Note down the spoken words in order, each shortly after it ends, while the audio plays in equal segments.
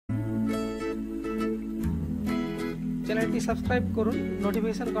চ্যানেলটি সাবস্ক্রাইব করুন,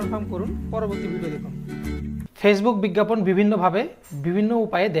 notification confirm করুন, পরবর্তী ভিডিও দেখুন। ফেসবুক বিজ্ঞাপন বিভিন্নভাবে বিভিন্ন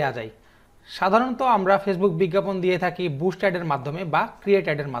উপায়ে দেয়া যায়। সাধারণত আমরা ফেসবুক বিজ্ঞাপন দিয়ে থাকি বুস্ট অ্যাডের মাধ্যমে বা ক্রিয়েট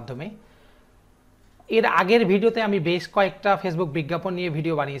অ্যাডের মাধ্যমে। এর আগের ভিডিওতে আমি বেশ কয়েকটা ফেসবুক বিজ্ঞাপন নিয়ে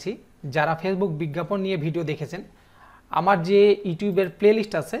ভিডিও বানিয়েছি। যারা ফেসবুক বিজ্ঞাপন নিয়ে ভিডিও দেখেছেন, আমার যে ইউটিউবের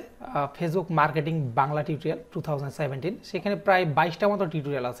প্লেলিস্ট আছে ফেসবুক মার্কেটিং বাংলা টিউটোরিয়াল 2017, সেখানে প্রায় 22টা মতো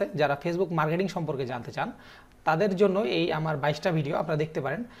টিউটোরিয়াল আছে। যারা ফেসবুক মার্কেটিং সম্পর্কে জানতে চান তাদের জন্য এই আমার 22টা ভিডিও আপনারা দেখতে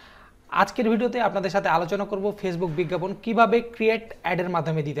পারেন। আজকের ভিডিওতে আপনাদের সাথে আলোচনা করব ফেসবুক বিজ্ঞাপন কিভাবে ক্রিয়েট অ্যাডের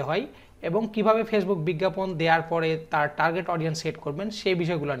মাধ্যমে দিতে হয় এবং কিভাবে ফেসবুক বিজ্ঞাপন দেওয়ার পরে তার টার্গেট অডিয়েন্স সেট করবেন, সেই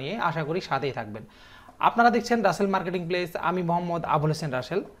বিষয়গুলো নিয়ে আশা করি সাথেই থাকবেন। আপনারা দেখছেন রাসেল মার্কেটিং প্লেস, আমি মোহাম্মদ আবুল হোসেন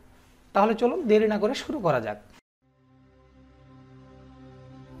রাসেল। তাহলে চলুন দেরি না করে শুরু করা যাক।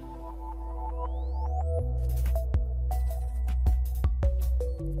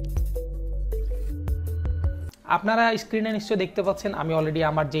 আপনারা স্ক্রিনে নিশ্চয়ই দেখতে পাচ্ছেন আমি অলরেডি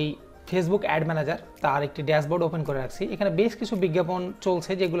আমার যেই ফেসবুক অ্যাড ম্যানেজার তার একটি ড্যাশবোর্ড ওপেন করে রাখছি। এখানে বেশ কিছু বিজ্ঞাপন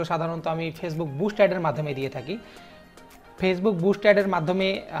চলছে যেগুলো সাধারণত আমি ফেসবুক বুস্ট অ্যাডের মাধ্যমে দিয়ে থাকি। ফেসবুক বুস্ট অ্যাডের মাধ্যমে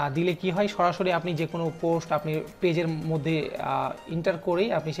দিলে কি হয়, সরাসরি আপনি যে কোনো পোস্ট আপনি পেজের মধ্যে ইন্টার করেই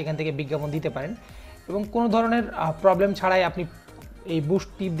আপনি সেখান থেকে বিজ্ঞাপন দিতে পারেন এবং কোনো ধরনের প্রবলেম ছাড়াই আপনি এই বুস্ট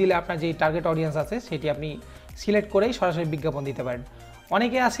টিপ দিলে আপনার যে টার্গেট অডিয়েন্স আছে সেটি আপনি সিলেক্ট করেই সরাসরি বিজ্ঞাপন দিতে পারেন।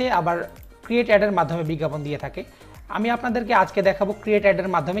 অনেকে আছে আবার ক্রিয়েট অ্যাডের মাধ্যমে বিজ্ঞাপন দিয়ে থাকে। আমি আপনাদেরকে আজকে দেখাবো ক্রিয়েট অ্যাডের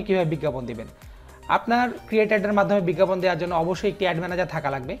মাধ্যমে কীভাবে বিজ্ঞাপন দিবেন। আপনার ক্রিয়েট অ্যাডের মাধ্যমে বিজ্ঞাপন দেওয়ার জন্য অবশ্যই একটি অ্যাড ম্যানেজার থাকা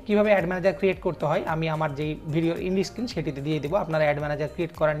লাগবে। কীভাবে অ্যাড ম্যানেজার ক্রিয়েট করতে হয় আমি আমার যেই ভিডিওর ইন্ড স্ক্রিন সেটিতে দিয়ে দেবো, আপনারা অ্যাড ম্যানেজার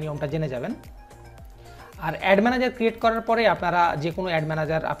ক্রিয়েট করার নিয়মটা জেনে যাবেন। আর অ্যাড ম্যানেজার ক্রিয়েট করার পরে আপনারা যে কোনো অ্যাড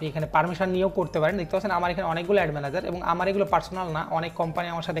ম্যানেজার আপনি এখানে পারমিশন নিয়েও করতে পারেন। দেখতে পাচ্ছেন আমার এখানে অনেকগুলো অ্যাড ম্যানেজার, এবং আমার এগুলো পার্সোনাল না, অনেক কোম্পানি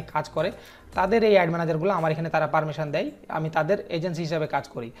আমার সাথে কাজ করে, তাদের এই অ্যাড ম্যানেজারগুলো আমার এখানে তারা পারমিশন দেয়, আমি তাদের এজেন্সি হিসাবে কাজ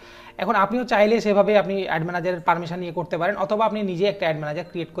করি। এখন আপনিও চাইলে সেভাবে আপনি অ্যাড ম্যানেজারের পারমিশন নিয়ে করতে পারেন, অথবা আপনি নিজে একটা অ্যাড ম্যানেজার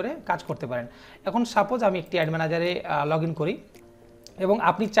ক্রিয়েট করে কাজ করতে পারেন। এখন সাপোজ আমি একটি অ্যাড ম্যানেজারে লগ ইন করি এবং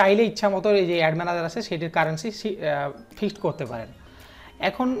আপনি চাইলে ইচ্ছা মতো এই যে অ্যাড ম্যানেজার আছে সেটির কারেন্সি ফিক্সড করতে পারেন।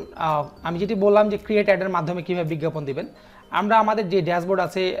 এখন আমি যেটি বললাম যে ক্রিয়েট অ্যাডের মাধ্যমে কীভাবে বিজ্ঞাপন দিবেন, আমরা আমাদের যে ড্যাশবোর্ড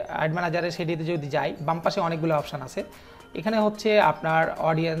আছে অ্যাড ম্যানেজারের সেটিতে যদি যাই, বাম পাশে অনেকগুলো অপশান আছে। এখানে হচ্ছে আপনার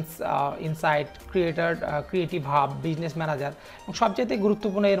audience, insight, creator, creative hub, business manager, এবং সবচেয়ে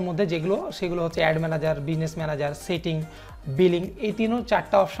গুরুত্বপূর্ণ এর মধ্যে সেগুলো হচ্ছে add manager, business manager, setting, billing. এই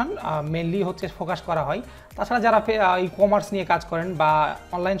চারটা অপশান মেনলি হচ্ছে ফোকাস করা হয়। তাছাড়া যারা ই কমার্স নিয়ে কাজ করেন বা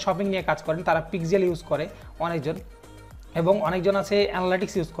অনলাইন শপিং নিয়ে কাজ করেন তারা পিক্সেল ইউজ করে অনেকজন, এবং অনেকজন আছে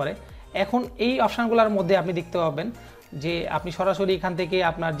অ্যানালিটিক্স ইউজ করে। এখন এই অপশানগুলোর মধ্যে আপনি দেখতে পাবেন যে আপনি সরাসরি এখান থেকে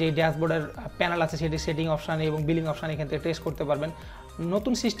আপনার যে ড্যাশবোর্ডের প্যানেল আছে সেটি সেটিং অপশান এবং বিলিং অপশান এখান থেকে টেস্ট করতে পারবেন।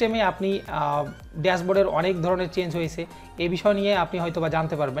 নতুন সিস্টেমে আপনি ড্যাশবোর্ডের অনেক ধরনের চেঞ্জ হয়েছে, এই বিষয় নিয়ে আপনি হয়তো বা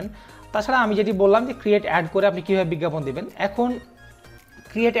জানতে পারবেন। তাছাড়া আমি যেটি বললাম যে ক্রিয়েট অ্যাড করে আপনি কীভাবে বিজ্ঞাপন দেবেন। এখন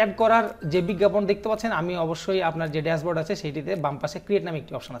ক্রিয়েট অ্যাড করার যে বিজ্ঞাপন দেখতে পাচ্ছেন, আমি অবশ্যই আপনার যে ড্যাশবোর্ড আছে সেটিতে বাম পাশে ক্রিয়েট নামে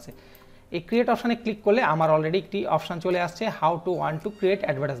একটি অপশান আছে। এই ক্রিয়েট অপশানে ক্লিক করলে আমার অলরেডি একটি অপশান চলে আসছে, how to want to create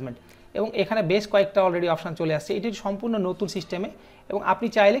advertisement, এবং এখানে বেশ কয়েকটা অলরেডি অপশান চলে আসছে। এটি সম্পূর্ণ নতুন সিস্টেমে, এবং আপনি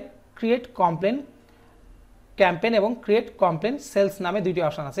চাইলে ক্রিয়েট কমপ্লেন ক্যাম্পেইন এবং ক্রিয়েট কমপ্লেন সেলস নামে দুইটি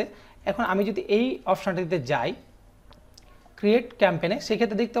অপশান আছে। এখন আমি যদি এই অপশানটিতে যাই ক্রিয়েট ক্যাম্পেইনে,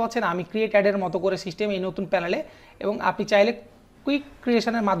 সেক্ষেত্রে দেখতে পাচ্ছেন আমি ক্রিয়েট অ্যাডের মতো করে সিস্টেম এই নতুন প্যানেলে, এবং আপনি চাইলে কুইক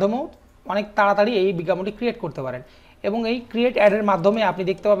ক্রিয়েশনের মাধ্যমেও অনেক তাড়াতাড়ি এই বিজ্ঞাপনটি ক্রিয়েট করতে পারেন। এবং এই ক্রিয়েট অ্যাডের মাধ্যমে আপনি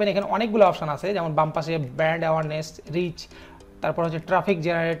দেখতে পাবেন এখানে অনেকগুলো অপশান আছে, যেমন বাম পাশে ব্র্যান্ড অ্যাওয়ারনেস, রিচ, তারপর হচ্ছে ট্রাফিক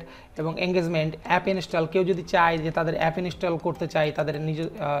জেনারেট এবং এঙ্গেজমেন্ট, অ্যাপ ইনস্টল। কেউ যদি চায় যে তাদের অ্যাপ ইনস্টল করতে চায়, তাদের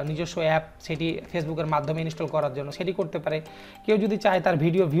নিজস্ব অ্যাপ সেটি ফেসবুকের মাধ্যমে ইনস্টল করার জন্য সেটি করতে পারে। কেউ যদি চায় তার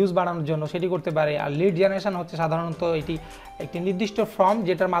ভিডিও ভিউজ বাড়ানোর জন্য সেটি করতে পারে। আর লিড জেনারেশন হচ্ছে সাধারণত এটি একটি নির্দিষ্ট ফর্ম,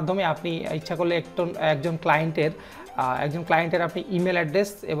 যেটার মাধ্যমে আপনি ইচ্ছা করলে একজন ক্লায়েন্টের আপনি ইমেল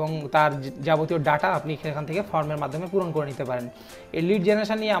অ্যাড্রেস এবং তার যাবতীয় ডাটা আপনি এখান থেকে ফর্মের মাধ্যমে পূরণ করে নিতে পারেন। এই লিড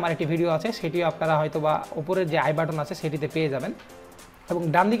জেনারেশন নিয়ে আমার একটি ভিডিও আছে, সেটিও আপনারা হয়তো বা উপরের যে আই বাটন আছে সেটিতে পেয়ে যাবেন। এবং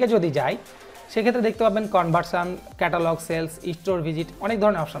ডান দিকে যদি যাই সেক্ষেত্রে দেখতে পাবেন conversion, catalogue, sales, store visit, অনেক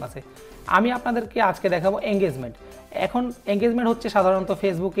ধরনের অপশান আছে। আমি আপনাদেরকে আজকে দেখাবো এঙ্গেজমেন্ট। এখন এঙ্গেজমেন্ট হচ্ছে সাধারণত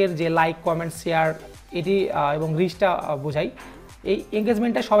ফেসবুকের যে লাইক, কমেন্ট, শেয়ার এটি এবং রিচটা বোঝায়। এই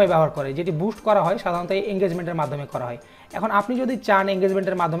এঙ্গেজমেন্টটা সবাই ব্যবহার করে, যেটি বুস্ট করা হয় সাধারণত এই এঙ্গেজমেন্টের মাধ্যমে করা হয়। এখন আপনি যদি চান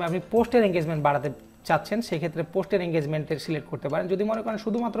এঙ্গেজমেন্টের মাধ্যমে আপনি পোস্টের এঙ্গেজমেন্ট বাড়াতে চাচ্ছেন, সেক্ষেত্রে পোস্টের এঙ্গেজমেন্টের সিলেক্ট করতে পারেন। যদি মনে করেন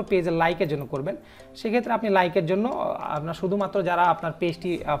শুধুমাত্র পেজের লাইকের জন্য করবেন, সেক্ষেত্রে আপনি লাইকের জন্য আপনার শুধুমাত্র যারা আপনার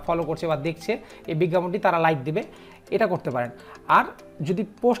পেজটি ফলো করছে বা দেখছে এই বিজ্ঞাপনটি তারা লাইক দেবে, এটা করতে পারেন। আর যদি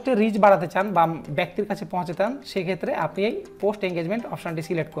পোস্টের রিচ বাড়াতে চান বা ব্যক্তির কাছে পৌঁছাতে চান, সেক্ষেত্রে আপনি এই পোস্ট এঙ্গেজমেন্ট অপশানটি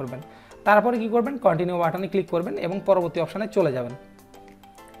সিলেক্ট করবেন। তারপরে কি করবেন, কন্টিনিউ বাটনে ক্লিক করবেন এবং পরবর্তী অপশানে চলে যাবেন।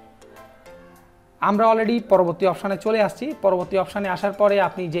 আমরা অলরেডি পরবর্তী অপশানে চলে আসছি। পরবর্তী অপশানে আসার পরে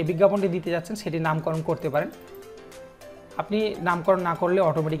আপনি যে বিজ্ঞাপনটি দিতে যাচ্ছেন সেটি নামকরণ করতে পারেন। আপনি নামকরণ না করলে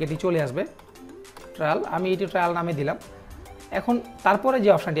অটোমেটিক এটি চলে আসবে ট্রায়াল। আমি এটি ট্রায়াল নামে দিলাম। এখন তারপরে যে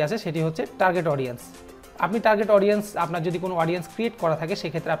অপশানটি আছে সেটি হচ্ছে টার্গেট অডিয়েন্স। আপনি টার্গেট অডিয়েন্স, আপনার যদি কোনো অডিয়েন্স ক্রিয়েট করা থাকে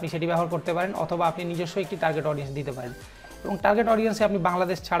সেক্ষেত্রে আপনি সেটি ব্যবহার করতে পারেন, অথবা আপনি নিজস্ব একটি টার্গেট অডিয়েন্স দিতে পারেন। এবং টার্গেট অডিয়েন্সে আপনি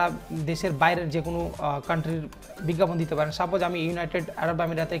বাংলাদেশ ছাড়া দেশের বাইরের যে কোনো কান্ট্রির বিজ্ঞাপন দিতে পারেন। সাপোজ আমি ইউনাইটেড আরব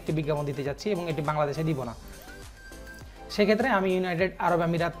আমিরাতে একটি বিজ্ঞাপন দিতে যাচ্ছি এবং এটি বাংলাদেশে দিব না, সেক্ষেত্রে আমি ইউনাইটেড আরব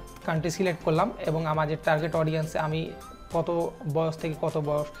আমিরাত কান্ট্রি সিলেক্ট করলাম এবং আমার যে টার্গেট অডিয়েন্সে আমি কত বয়স থেকে কত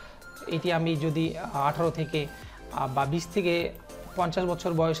বয়স, এটি আমি যদি 18 থেকে বা 20 থেকে 50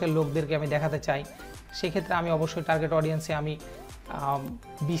 বছর বয়সের লোকদেরকে আমি দেখাতে চাই, সেক্ষেত্রে আমি অবশ্যই টার্গেট অডিয়েন্সে আমি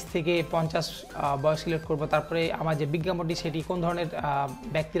 20 থেকে 50 বয়স সিলেক্ট করব। তারপরে আমার যে বিজ্ঞাপনটি সেটি কোন ধরনের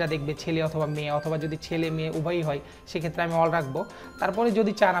ব্যক্তিরা দেখবে, ছেলে অথবা মেয়ে, অথবা যদি ছেলে মেয়ে উভয়ই হয় সেক্ষেত্রে আমি অল রাখবো। তারপরে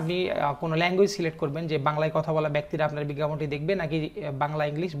যদি চান আপনি কোনো ল্যাঙ্গুয়েজ সিলেক্ট করবেন যে বাংলায় কথা বলা ব্যক্তিরা আপনার বিজ্ঞাপনটি দেখবে নাকি বাংলা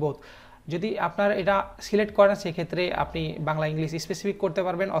ইংলিশ বোথ। যদি আপনার এটা সিলেক্ট করেন সেক্ষেত্রে আপনি বাংলা ইংলিশ স্পেসিফিক করতে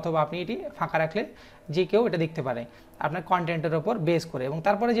পারবেন, অথবা আপনি এটি ফাঁকা রাখলে যে কেউ এটা দেখতে পারে আপনার কন্টেন্টের ওপর বেস করে। এবং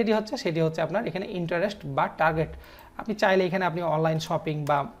তারপরে যেটি হচ্ছে সেটি হচ্ছে আপনার এখানে ইন্টারেস্ট বা টার্গেট। আপনি চাইলে এখানে আপনি অনলাইন শপিং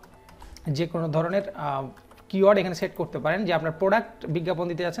বা যে কোনো ধরনের কিওয়ার্ড এখানে সেট করতে পারেন যে আপনার প্রোডাক্ট বিজ্ঞাপন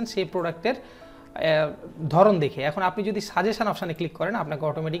দিতে যাচ্ছেন সেই প্রোডাক্টের ধরন দেখে। এখন আপনি যদি সাজেশন অপশানে ক্লিক করেন আপনাকে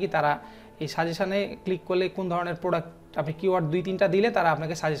অটোমেটিকই তারা এই সাজেশানে ক্লিক করলে কোন ধরনের প্রোডাক্ট আপনি কিওয়ার্ড 2-3টা দিলে তারা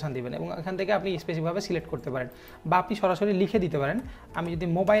আপনাকে সাজেশন দিবেন এবং এখান থেকে আপনি স্পেসিফিকভাবে সিলেক্ট করতে পারেন, বা আপনি সরাসরি লিখে দিতে পারেন। আমি যদি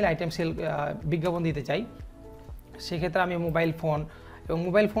মোবাইল আইটেম সেল বিজ্ঞাপন দিতে চাই সেক্ষেত্রে আমি মোবাইল ফোন, এবং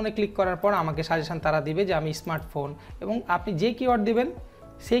মোবাইল ফোনে ক্লিক করার পর আমাকে সাজেশন তারা দিবে যে আমি স্মার্টফোন, এবং আপনি যে কিওয়ার্ড দিবেন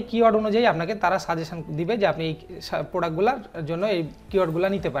সেই কিওয়ার্ড অনুযায়ী আপনাকে তারা সাজেশন দিবে যে আপনি এই প্রোডাক্টগুলোর জন্য এই কিওয়ার্ডগুলো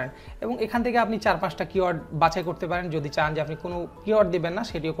নিতে পারেন। এবং এখান থেকে আপনি 4-5টা কিওয়ার্ড বাছাই করতে পারেন। যদি চান যে আপনি কোনো কিওয়ার্ড দিবেন না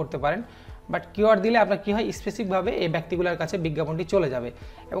সেটিও করতে পারেন, বাট কিওয়ার্ড দিলে আপনার কী হয়, স্পেসিফিকভাবে এই ব্যক্তিগুলোর কাছে বিজ্ঞাপনটি চলে যাবে।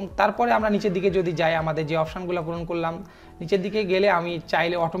 এবং তারপরে আমরা নিচের দিকে যদি যাই, আমাদের যে অপশানগুলো পূরণ করলাম, নিচের দিকে গেলে আমি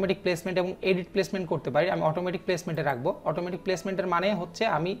চাইলে অটোমেটিক প্লেসমেন্ট এবং এডিট প্লেসমেন্ট করতে পারি। আমি অটোমেটিক প্লেসমেন্টে রাখবো। অটোমেটিক প্লেসমেন্টের মানে হচ্ছে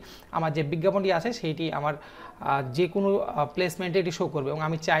আমি আমার যে বিজ্ঞাপনটি আছে সেইটি আমার যে কোনো প্লেসমেন্টে এটি শো করবে, এবং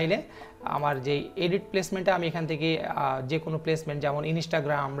আমি চাইলে আমার যে এডিট প্লেসমেন্টে আমি এখান থেকে যে কোনো প্লেসমেন্ট, যেমন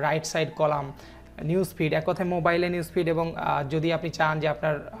Instagram, right side column, news feed, এক কথায় মোবাইলে নিউজ ফিড, এবং যদি আপনি চান যে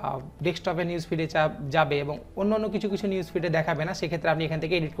আপনার ডেস্কটপে নিউজ ফিডে যাবে এবং অন্য কিছু নিউজ ফিডে দেখাবে না, সেক্ষেত্রে আপনি এখান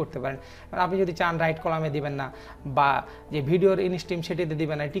থেকে এডিট করতে পারেন। আপনি যদি চান রাইট কলামে দিবেন না, বা যে ভিডিওর ইনস্ট্রিম সেটিতে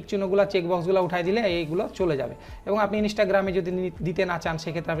দিবেন না, টিক চিহ্নগুলো চেকবক্সগুলো উঠাই দিলে এইগুলো চলে যাবে। এবং আপনি ইনস্টাগ্রামে যদি দিতে না চান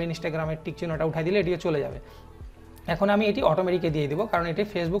সেক্ষেত্রে আপনি ইনস্টাগ্রামের টিক চিহ্নটা উঠাই দিলে এটিও চলে যাবে। এখন আমি এটি অটোমেটিকে দিয়ে দিব, কারণ এটি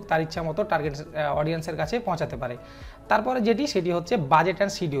ফেসবুক তার ইচ্ছা মতো টার্গেট অডিয়েন্সের কাছে পৌঁছাতে পারে। তারপরে সেটি হচ্ছে বাজেট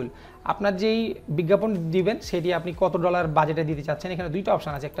অ্যান্ড শিডিউল। আপনার যেই বিজ্ঞাপন দিবেন সেটি আপনি কত ডলার বাজেটে দিতে চাচ্ছেন। এখানে 2টা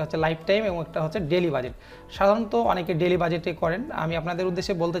অপশান আছে, একটা হচ্ছে লাইফ টাইম এবং একটা হচ্ছে ডেলি বাজেট। সাধারণত অনেকে ডেলি বাজেটে করেন, আমি আপনাদের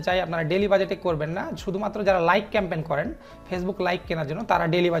উদ্দেশ্যে বলতে চাই আপনারা ডেলি বাজেটে করবেন না। শুধুমাত্র যারা লাইক ক্যাম্পেইন করেন ফেসবুক লাইক কেনার জন্য তারা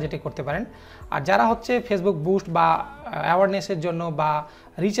ডেলি বাজেটে করতে পারেন। আর যারা হচ্ছে ফেসবুক বুস্ট বা অ্যাওয়ারনেসের জন্য বা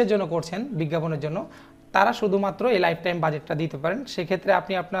রিচের জন্য করছেন বিজ্ঞাপনের জন্য, তারা শুধুমাত্র এই লাইফ টাইম বাজেটটা দিতে পারেন। সেক্ষেত্রে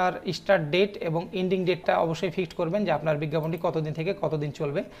আপনি আপনার স্টার্ট ডেট এবং এন্ডিং ডেটটা অবশ্যই ফিক্সড করবেন যে আপনার বিজ্ঞাপনটি কতদিন থেকে কতদিন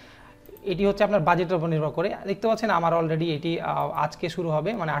চলবে। এটি হচ্ছে আপনার বাজেটের উপর নির্ভর করে। দেখতে পাচ্ছেন আমার অলরেডি এটি আজকে শুরু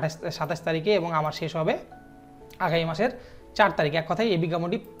হবে, মানে 27 তারিখে, এবং আমার শেষ হবে আগামী মাসের 4 তারিখে। এক কথায় এই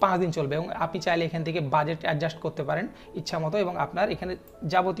বিজ্ঞাপনটি 5 দিন চলবে, এবং আপনি চাইলে এখান থেকে বাজেট অ্যাডজাস্ট করতে পারেন ইচ্ছা মতো, এবং আপনার এখানে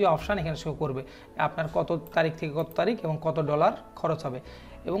যাবতীয় অপশান এখানে শো করবে আপনার কত তারিখ থেকে কত তারিখ এবং কত ডলার খরচ হবে।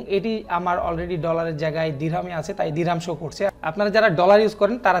 এবং এটি আমার অলরেডি ডলারের জায়গায় দিরহামে আছে, তাই দিরহাম শো করছে। আপনারা যারা ডলার ইউজ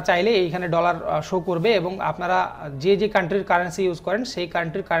করেন তারা চাইলে এইখানে ডলার শো করবে, এবং আপনারা যে কান্ট্রির কারেন্সি ইউজ করেন সেই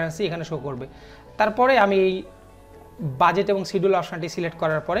কান্ট্রির কারেন্সি এখানে শো করবে। তারপরে আমি এই বাজেট এবং শিডিউল অপশানটি সিলেক্ট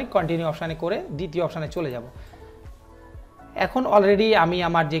করার পরে কন্টিনিউ অপশানে করে দ্বিতীয় অপশানে চলে যাব। এখন অলরেডি আমি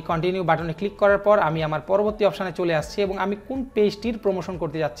আমার যে কন্টিনিউ বাটনে ক্লিক করার পর আমি আমার পরবর্তী অপশানে চলে আসছি, এবং আমি কোন পেজটির প্রমোশন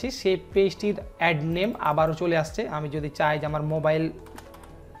করতে যাচ্ছি সেই পেজটির অ্যাড নেম আবারও চলে আসছে। আমি যদি চাই যে আমার মোবাইল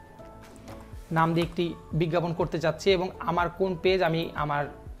নাম দিয়ে একটি বিজ্ঞাপন করতে চাচ্ছি, এবং আমার কোন পেজ, আমি আমার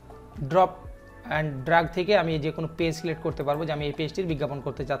ড্রপ অ্যান্ড ড্রাগ থেকে আমি যে কোনো পেজ সিলেক্ট করতে পারবো যে আমি এই পেজটির বিজ্ঞাপন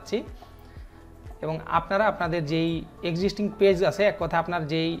করতে চাচ্ছি। এবং আপনারা আপনাদের যেই এক্সিস্টিং পেজ আছে, এক কথা আপনার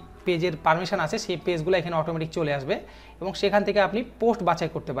যেই পেজের পারমিশন আছে সেই পেজগুলো এখানে অটোমেটিক চলে আসবে, এবং সেখান থেকে আপনি পোস্ট বাছাই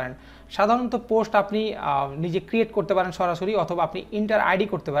করতে পারেন। সাধারণত পোস্ট আপনি নিজে ক্রিয়েট করতে পারেন সরাসরি, অথবা আপনি ইন্টার আইডি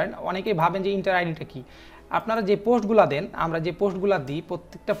করতে পারেন। অনেকেই ভাবেন যে ইন্টার আইডিটা কী। আপনারা যে পোস্টগুলো দেন, আমরা যে পোস্টগুলো দিই,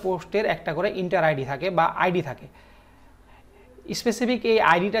 প্রত্যেকটা পোস্টের একটা করে ইন্টার আইডি থাকে বা আইডি থাকে। স্পেসিফিক এই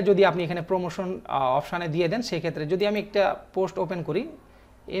আইডিটা যদি আপনি এখানে প্রমোশন অপশানে দিয়ে দেন, সেক্ষেত্রে যদি আমি একটা পোস্ট ওপেন করি,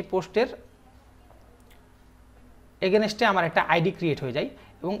 এই পোস্টের এগেনস্টে আমার একটা আইডি ক্রিয়েট হয়ে যায়,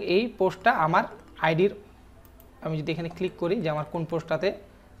 এবং এই পোস্টটা আমার আইডির আমি যদি এখানে ক্লিক করি যে আমার কোন পোস্টটাতে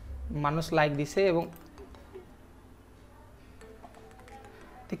মানুষ লাইক দিছে, এবং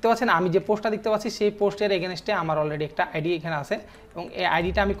দেখতে পাচ্ছেন আমি যে পোস্টটা দেখতে পাচ্ছি সেই পোস্টের এগেনস্টে আমার অলরেডি একটা আইডি এখানে আছে, এবং এই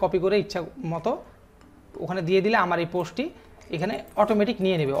আইডিটা আমি কপি করে ইচ্ছা মতো ওখানে দিয়ে দিলে আমার এই পোস্টটি এখানে অটোমেটিক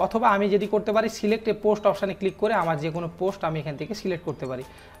নিয়ে নেবে। অথবা আমি যদি করতে পারি সিলেক্ট এ পোস্ট অপশানে ক্লিক করে আমার যে কোনো পোস্ট আমি এখান থেকে সিলেক্ট করতে পারি।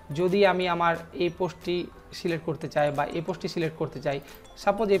 যদি আমি আমার এই পোস্টটি সিলেক্ট করতে চাই বা এই পোস্টটি সিলেক্ট করতে চাই,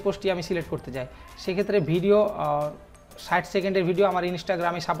 সাপোজ এই পোস্টটি আমি সিলেক্ট করতে চাই, সেক্ষেত্রে ভিডিও 60 সেকেন্ডের ভিডিও আমার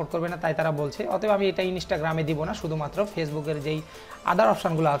ইনস্টাগ্রামে সাপোর্ট করবে না, তাই তারা বলছে। অতএব আমি এটা ইনস্টাগ্রামে দিব না, শুধুমাত্র ফেসবুকের যেই আদার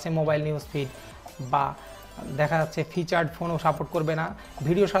অপশানগুলো আছে, মোবাইল নিউজ ফিড বা দেখা যাচ্ছে ফিচার্ড ফোনও সাপোর্ট করবে না।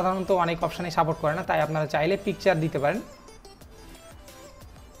 ভিডিও সাধারণত অনেক অপশানেই সাপোর্ট করে না, তাই আপনারা চাইলে পিকচার দিতে পারেন।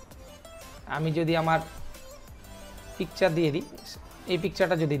 আমি যদি আমার পিকচার দিয়ে দিই, এই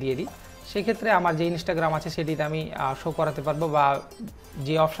পিকচারটা যদি দিয়ে দিই, সেক্ষেত্রে আমার যে ইনস্টাগ্রাম আছে সেটিতে আমি শো করাতে পারবো, বা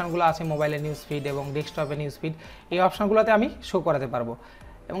যে অপশানগুলো আছে মোবাইলের নিউজ ফিড এবং ডেস্কটপের নিউজ ফিড, এই অপশানগুলোতে আমি শো করাতে পারবো।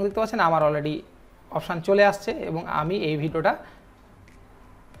 এবং দেখতে পাচ্ছেন আমার অলরেডি অপশান চলে আসছে, এবং আমি এই ভিডিওটা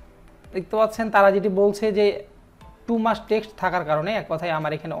দেখতে পাচ্ছেন তারা যেটি বলছে যে টু মাস টেক্সট থাকার কারণে, এক কথায়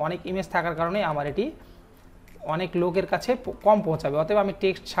আমার এখানে অনেক ইমেজ থাকার কারণে আমার এটি অনেক লোকের কাছে কম পৌঁছাবে। অতএব আমি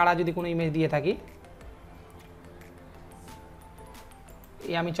টেক্সট ছাড়া যদি কোনো ইমেজ দিয়ে থাকি,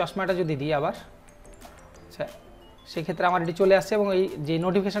 এই আমি চশমাটা যদি দিই আবার, আচ্ছা সেক্ষেত্রে আমার এটি চলে আসছে, এবং এই যে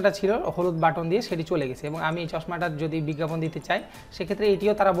নোটিফিকেশনটা ছিল হলুদ বাটন দিয়ে সেটি চলে গেছে। এবং আমি এই চশমাটার যদি বিজ্ঞাপন দিতে চাই, সেক্ষেত্রে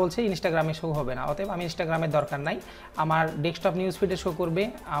এটিও তারা বলছে ইনস্টাগ্রামে শো হবে না। অতএব আমি ইনস্টাগ্রামের দরকার নাই, আমার ডেস্কটপ নিউজ ফিডে শো করবে,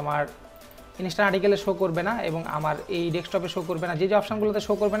 আমার ইনস্টা আর্টিকেলে শো করবে না, এবং আমার এই ডেস্কটপে শো করবে না। যে যে অপশানগুলোতে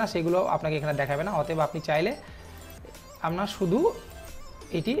শো করবে না সেগুলো আপনাকে এখানে দেখাবে না। অতএব আপনি চাইলে আপনার শুধু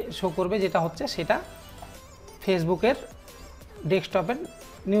এটি শো করবে যেটা হচ্ছে সেটা ফেসবুকের ডেস্কটপের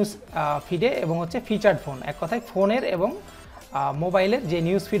নিউজ ফিডে এবং হচ্ছে ফিচার্ড ফোন, এক কথায় ফোনের এবং মোবাইলের যে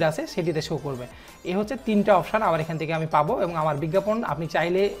নিউজ ফিড আছে সেটিতে শো করবে। এই হচ্ছে 3টা অপশান আমার এখান থেকে আমি পাবো, এবং আমার বিজ্ঞাপন আপনি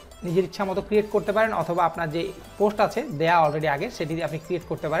চাইলে নিজের ইচ্ছা মতো ক্রিয়েট করতে পারেন, অথবা আপনার যে পোস্ট আছে দেয়া অলরেডি আগে সেটি আপনি ক্রিয়েট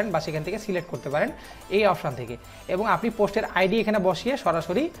করতে পারেন, বা সেখান থেকে সিলেক্ট করতে পারেন এই অপশান থেকে। এবং আপনি পোস্টের আইডি এখানে বসিয়ে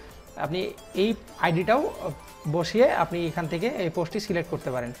সরাসরি আপনি এই আইডিটাও বসিয়ে আপনি এখান থেকে এই পোস্টটি সিলেক্ট করতে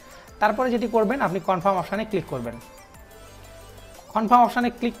পারেন। তারপরে যেটি করবেন, আপনি কনফার্ম অপশানে ক্লিক করবেন। কনফার্ম অপশানে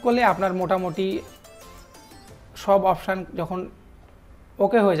ক্লিক করলে আপনার মোটামুটি সব অপশান যখন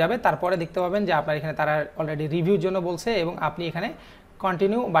ওকে হয়ে যাবে, তারপরে দেখতে পাবেন যে আপনার এখানে তারা অলরেডি রিভিউর জন্য বলছে, এবং আপনি এখানে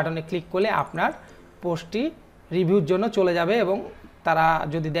কন্টিনিউ বাটনে ক্লিক করলে আপনার পোস্টটি রিভিউর জন্য চলে যাবে, এবং তারা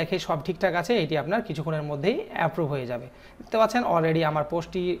যদি দেখে সব ঠিকঠাক আছে, এটি আপনার কিছুক্ষণের মধ্যেই অ্যাপ্রুভ হয়ে যাবে। দেখতে পাচ্ছেন অলরেডি আমার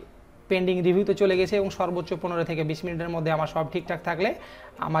পোস্টটি পেন্ডিং রিভিউতে চলে গেছে, এবং সর্বোচ্চ 15 থেকে 20 মিনিটের মধ্যে আমার সব ঠিকঠাক থাকলে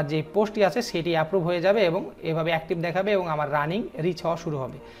আমার যে পোস্টটি আছে সেটি অ্যাপ্রুভ হয়ে যাবে, এবং এভাবে অ্যাক্টিভ দেখাবে, এবং আমার রানিং রিচ হওয়া শুরু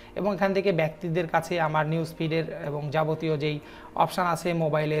হবে। এবং এখান থেকে ব্যক্তিদের কাছে আমার নিউজ ফিডের এবং যাবতীয় যেই অপশান আছে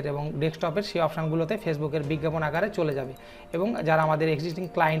মোবাইলের এবং ডেস্কটপের, সেই অপশানগুলোতে ফেসবুকের বিজ্ঞাপন আকারে চলে যাবে, এবং যারা আমাদের এক্সিস্টিং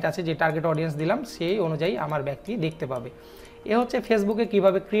ক্লায়েন্ট আছে, যে টার্গেট অডিয়েন্স দিলাম সেই অনুযায়ী আমার ব্যক্তি দেখতে পাবে। এ হচ্ছে ফেসবুকে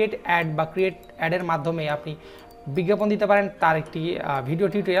কিভাবে ক্রিয়েট অ্যাড বা ক্রিয়েট অ্যাডের মাধ্যমে আপনি বিজ্ঞাপন দিতে পারেন তার একটি ভিডিও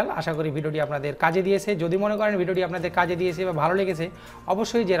টিউটোরিয়াল। আশা করি ভিডিওটি আপনাদের কাজে দিয়েছে। যদি মনে করেন ভিডিওটি আপনাদের কাজে দিয়েছে বা ভালো লেগেছে,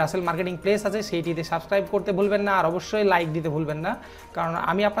 অবশ্যই যে রাসেল মার্কেটিং প্লেস আছে সেইটিতে সাবস্ক্রাইব করতে ভুলবেন না, আর অবশ্যই লাইক দিতে ভুলবেন না, কারণ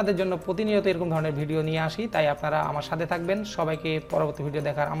আমি আপনাদের জন্য প্রতিনিয়ত এরকম ধরনের ভিডিও নিয়ে আসি, তাই আপনারা আমার সাথে থাকবেন। সবাইকে পরবর্তী ভিডিও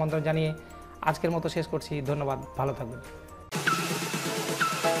দেখার আমন্ত্রণ জানিয়ে আজকের মতো শেষ করছি। ধন্যবাদ, ভালো থাকবেন।